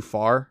jumped too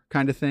far,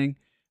 kind of thing.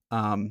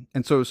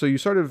 And so you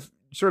sort of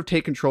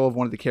take control of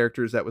one of the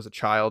characters that was a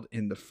child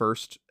in the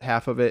first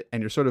half of it,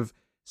 and you're sort of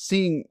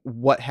seeing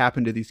what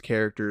happened to these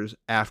characters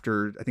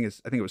after I think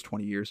it was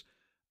 20 years.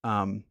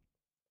 And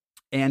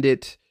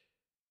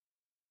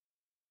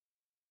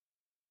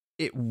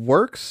it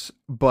works,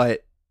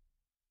 but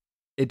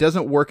it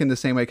doesn't work in the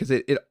same way, because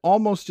it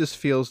almost just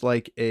feels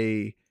like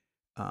an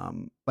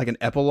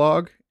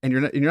epilogue, and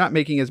you're not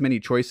making as many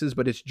choices,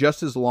 but it's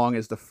just as long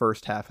as the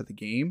first half of the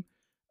game.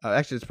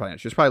 Actually, it's probably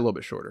a little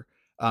bit shorter.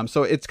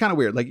 So it's kind of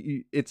weird. Like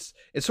it's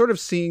sort of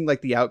seeing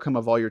like the outcome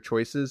of all your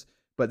choices,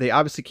 but they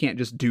obviously can't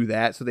just do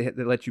that. So they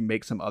let you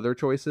make some other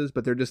choices,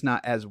 but they're just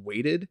not as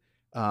weighted.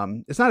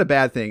 It's not a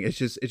bad thing. It's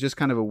just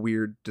kind of a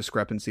weird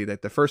discrepancy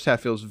that the first half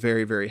feels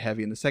very, very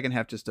heavy, and the second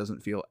half just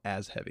doesn't feel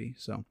as heavy.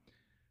 So,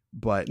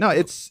 but no,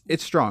 it's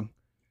strong.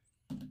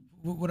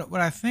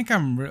 What I think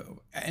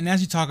and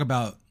as you talk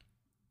about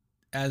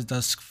As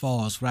Dusk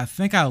Falls, what I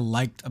think I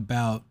liked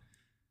about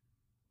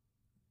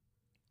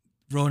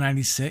Row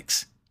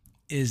 96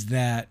 is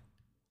that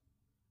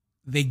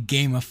they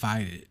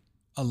gamified it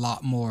a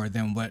lot more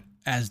than what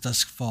As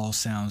Dusk Falls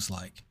sounds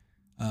like.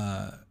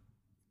 I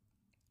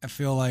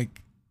feel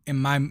like in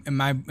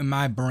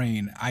my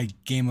brain, I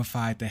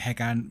gamified the heck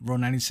out of Row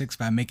 96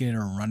 by making it a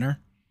runner,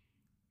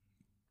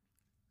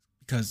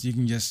 because you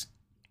can just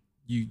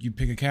you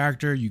pick a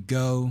character, you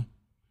go,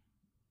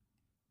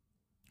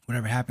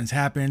 whatever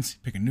happens,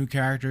 pick a new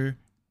character,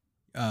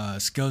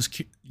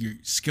 your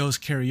skills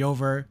carry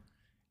over,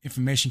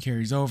 information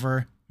carries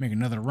over, make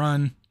another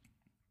run.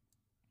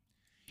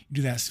 You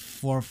do that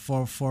four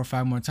or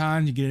five more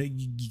times, you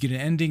get an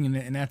ending,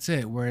 and that's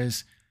it.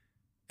 Whereas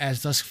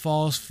As Dusk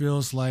Falls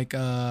feels like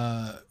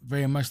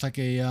very much like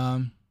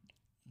a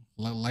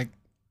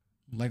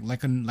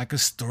like a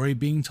story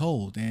being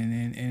told,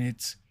 and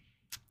it's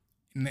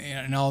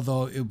and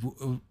although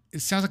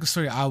it sounds like a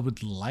story I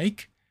would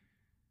like,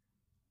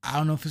 I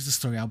don't know if it's a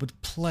story I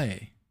would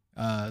play.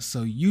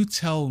 So you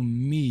tell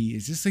me,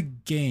 is this a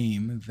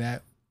game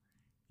that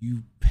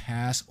you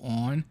pass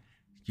on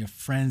your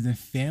friends and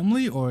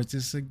family, or is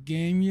this a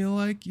game you're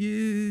like,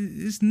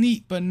 yeah, it's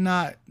neat but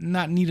not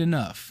neat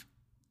enough?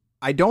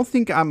 I don't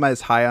think I'm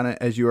as high on it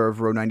as you are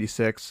of Row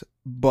 96,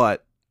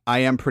 but I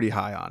am pretty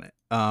high on it.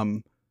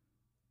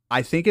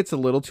 I think it's a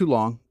little too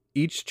long.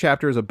 Each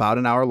chapter is about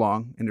an hour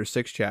long, and there's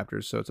 6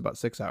 chapters, so it's about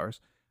 6 hours.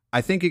 I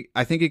think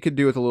it could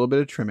do with a little bit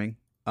of trimming.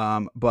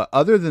 But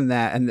other than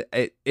that, and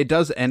it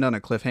does end on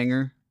a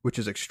cliffhanger, which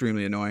is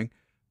extremely annoying.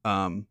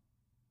 I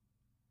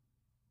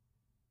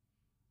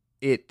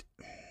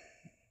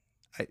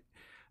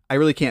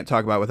really can't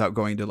talk about it without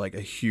going to like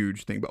a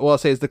huge thing. But what I'll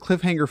say is the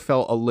cliffhanger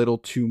felt a little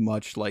too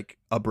much like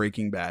a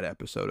Breaking Bad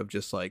episode of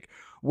just like,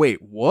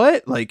 wait,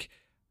 what? Like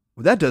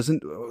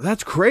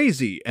that's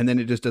crazy. And then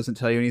it just doesn't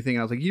tell you anything.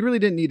 And I was like, you really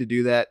didn't need to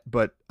do that,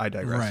 but I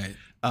digress.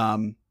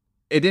 Right.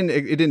 It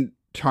didn't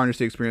tarnish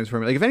the experience for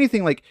me. Like if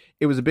anything, like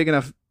it was a big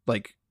enough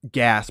like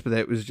gasp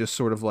that it was just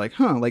sort of like,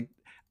 like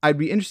I'd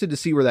be interested to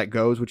see where that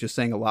goes, which is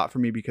saying a lot for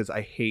me because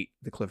I hate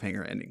the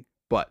cliffhanger ending.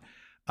 But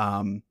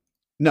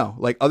no,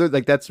 like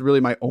that's really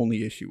my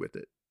only issue with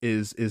it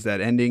is that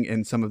ending,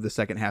 and some of the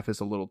second half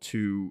is I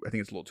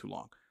think it's a little too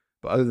long.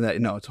 But other than that,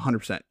 no, it's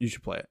 100%. You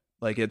should play it.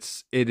 Like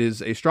it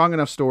is a strong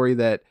enough story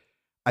that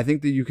I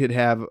think that you could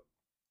have.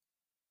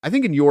 I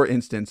think in your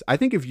instance, I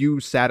think if you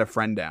sat a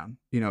friend down,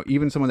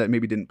 even someone that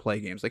maybe didn't play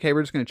games, like, hey,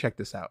 we're just going to check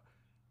this out.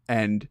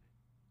 And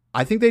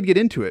I think they'd get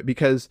into it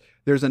because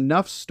there's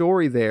enough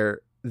story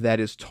there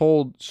that is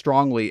told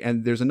strongly,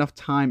 and there's enough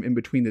time in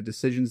between the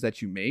decisions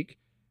that you make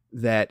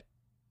that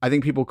I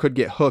think people could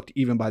get hooked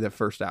even by the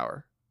first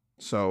hour.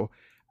 So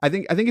I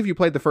think if you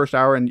played the first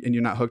hour and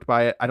you're not hooked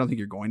by it, I don't think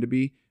you're going to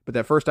be, but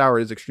that first hour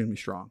is extremely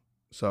strong.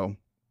 So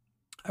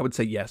I would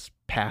say, yes,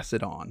 pass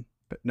it on,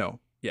 but no.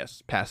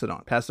 Yes, pass it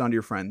on. Pass it on to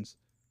your friends.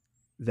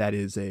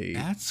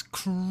 That's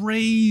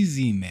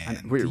crazy,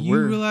 man. Do you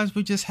realize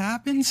what just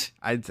happened?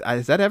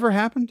 Has that ever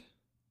happened?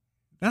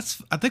 I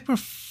think we're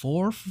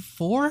 4 for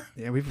 4.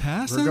 Yeah,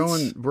 This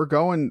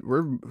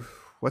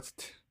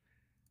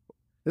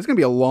is gonna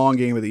be a long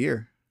game of the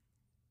year.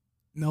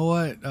 You know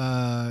what?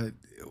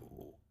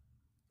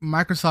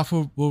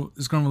 Microsoft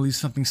is going to release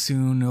something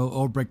soon.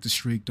 It'll break the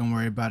streak. Don't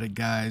worry about it,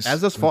 guys.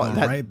 As this fall,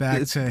 right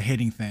back to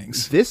hitting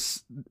things.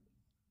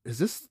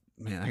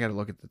 Man, I got to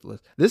look at the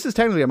list. This is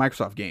technically a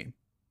Microsoft game.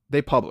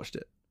 They published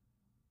it.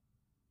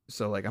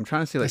 So like, I'm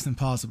trying to see like. That's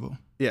impossible.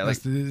 Yeah, like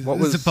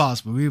it's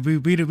impossible. We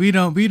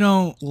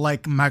don't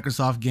like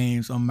Microsoft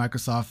games on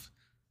Microsoft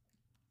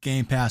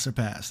Game Pass or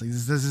Pass. Like,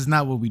 this is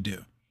not what we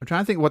do. I'm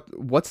trying to think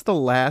what's the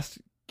last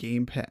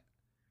Game Pass.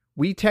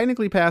 We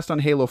technically passed on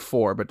Halo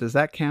 4, but does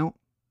that count?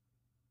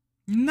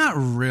 Not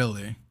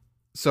really.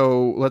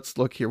 So let's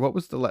look here. What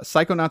was the last?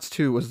 Psychonauts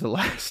 2 was the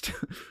last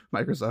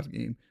Microsoft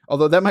game.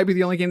 Although that might be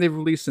the only game they've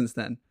released since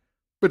then.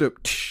 There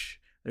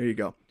you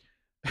go.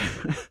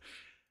 I'm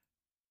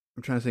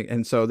trying to think.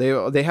 And so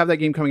they have that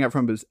game coming out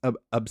from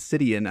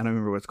Obsidian. I don't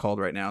remember what it's called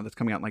right now. That's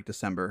coming out in like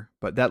December.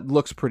 But that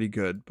looks pretty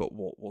good. But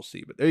we'll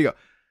see. But there you go.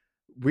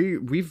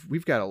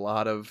 We've got a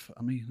lot of.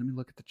 Let me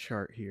look at the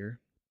chart here.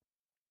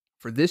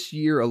 For this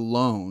year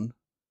alone,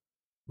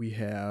 we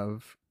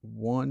have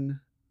 1,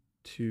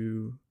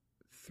 2,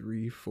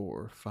 3,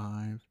 4,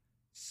 5,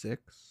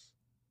 6.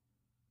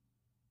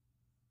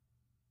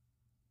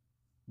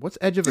 What's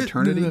Edge of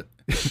Eternity?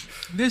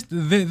 There's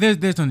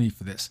no need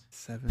for this.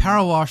 7.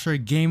 Power Washer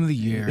Game of the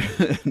Year.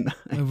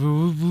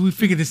 we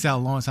figured this out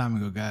a long time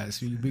ago,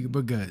 guys.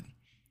 We're good.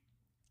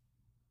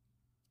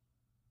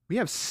 We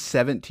have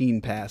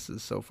 17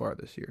 passes so far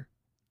this year.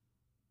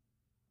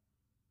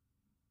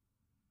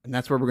 And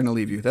that's where we're going to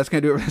leave you. That's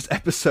going to do it for this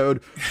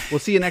episode.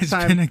 We'll see you next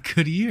time. It's been a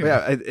good year.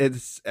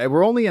 Yeah,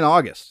 we're only in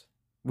August.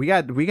 We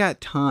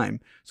got time.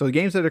 So the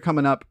games that are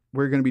coming up,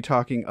 we're going to be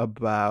talking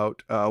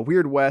about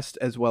Weird West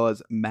as well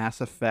as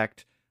Mass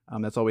Effect.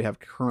 That's all we have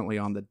currently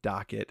on the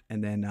docket.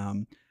 And then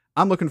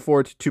I'm looking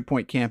forward to 2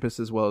 Point Campus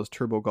as well as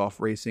Turbo Golf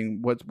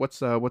Racing. What's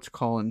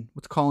calling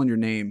your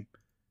name?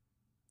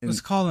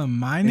 What's calling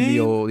my name?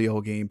 The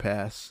old Game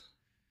Pass.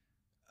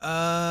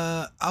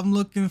 I'm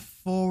looking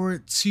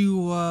forward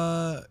to.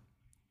 I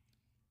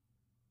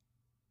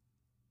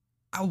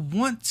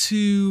want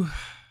to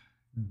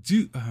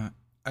do. All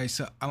right,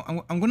 so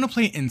I'm going to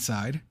play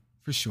Inside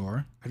for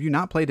sure. Have you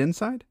not played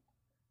Inside?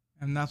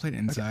 I've not played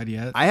Inside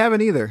yet. I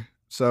haven't either.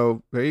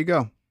 So there you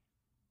go.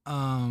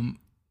 I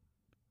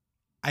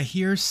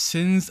hear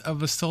Sins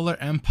of a Solar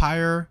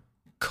Empire: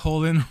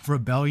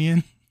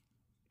 Rebellion.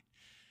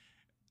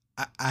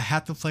 I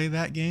have to play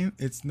that game.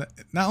 It's not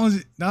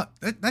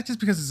just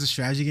because it's a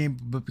strategy game,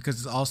 but because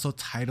it's also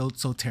titled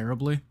so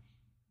terribly.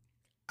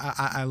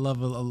 I love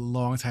a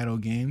long title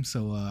game,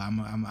 so I'm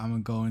gonna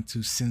go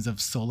into Sins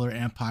of Solar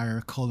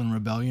Empire: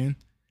 Rebellion.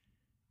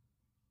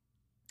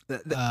 Is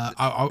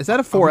that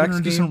a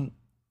 4X game?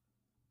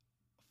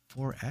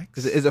 4X?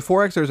 Is it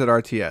 4X or is it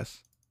RTS?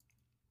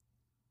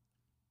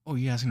 Oh,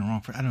 you're asking the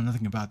wrong. I know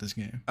nothing about this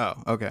game. Oh,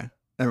 okay.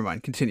 Never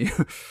mind. Continue.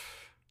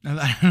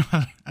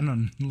 I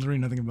know literally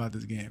nothing about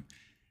this game.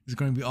 It's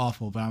going to be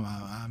awful, but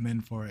I'm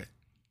in for it.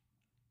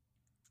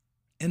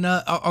 And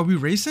are we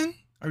racing?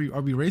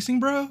 Are we racing,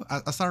 bro?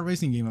 I saw a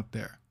racing game up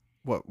there.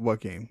 What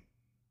game?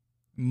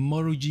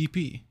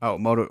 MotoGP. Oh,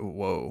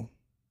 Whoa.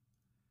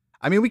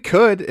 I mean, we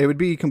could. It would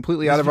be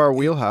completely out of our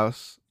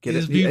wheelhouse. Get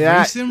it?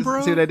 Racing,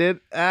 bro? See what I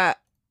did?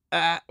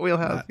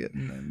 Wheelhouse.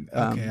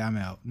 Okay, I'm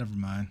out. Never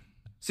mind.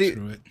 See,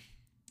 screw it.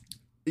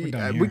 We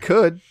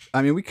could.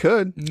 I mean, we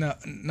could.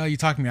 No, you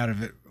talked me out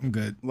of it. I'm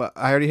good. Well,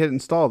 I already hit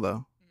install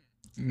though.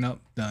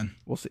 Nope, done.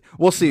 We'll see.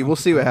 We'll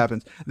see what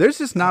happens. There's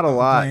just not a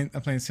lot. I'm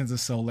playing Sins of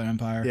Solar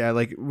Empire. Yeah,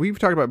 like we've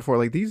talked about before.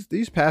 Like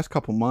these past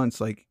couple months,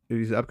 like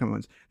these upcoming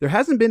months, there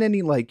hasn't been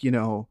any like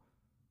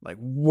like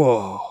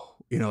whoa,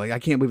 like I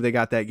can't believe they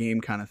got that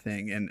game kind of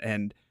thing.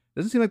 And it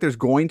doesn't seem like there's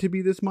going to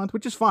be this month,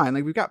 which is fine.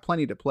 Like we've got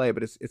plenty to play,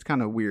 but it's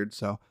kind of weird.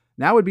 So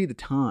now would be the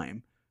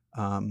time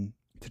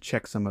to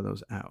check some of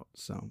those out.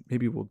 So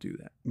maybe we'll do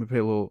that. I'm gonna play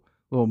a little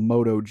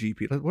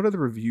MotoGP. What do the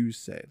reviews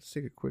say? Let's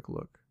take a quick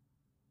look.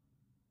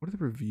 What do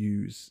the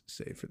reviews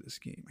say for this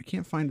game? I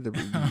can't find the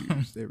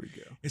reviews. There we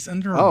go. It's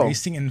under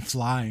racing and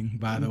flying,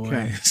 by the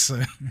way.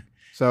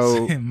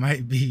 So it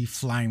might be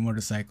flying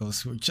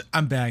motorcycles, which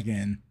I'm back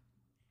in.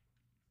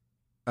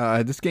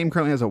 This game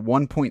currently has a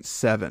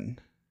 1.7.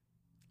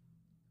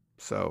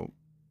 So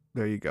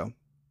there you go.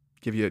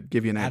 Give you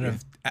an idea.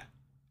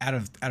 Out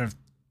of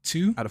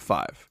 2? Out of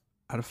 5.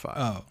 Out of 5.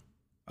 Oh,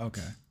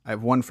 okay. I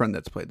have one friend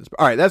that's played this.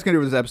 All right, that's going to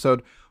do it for this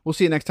episode. We'll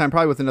see you next time,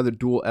 probably with another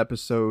dual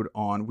episode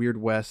on Weird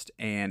West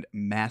and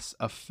Mass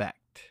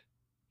Effect.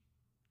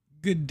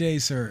 Good day,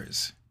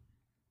 sirs.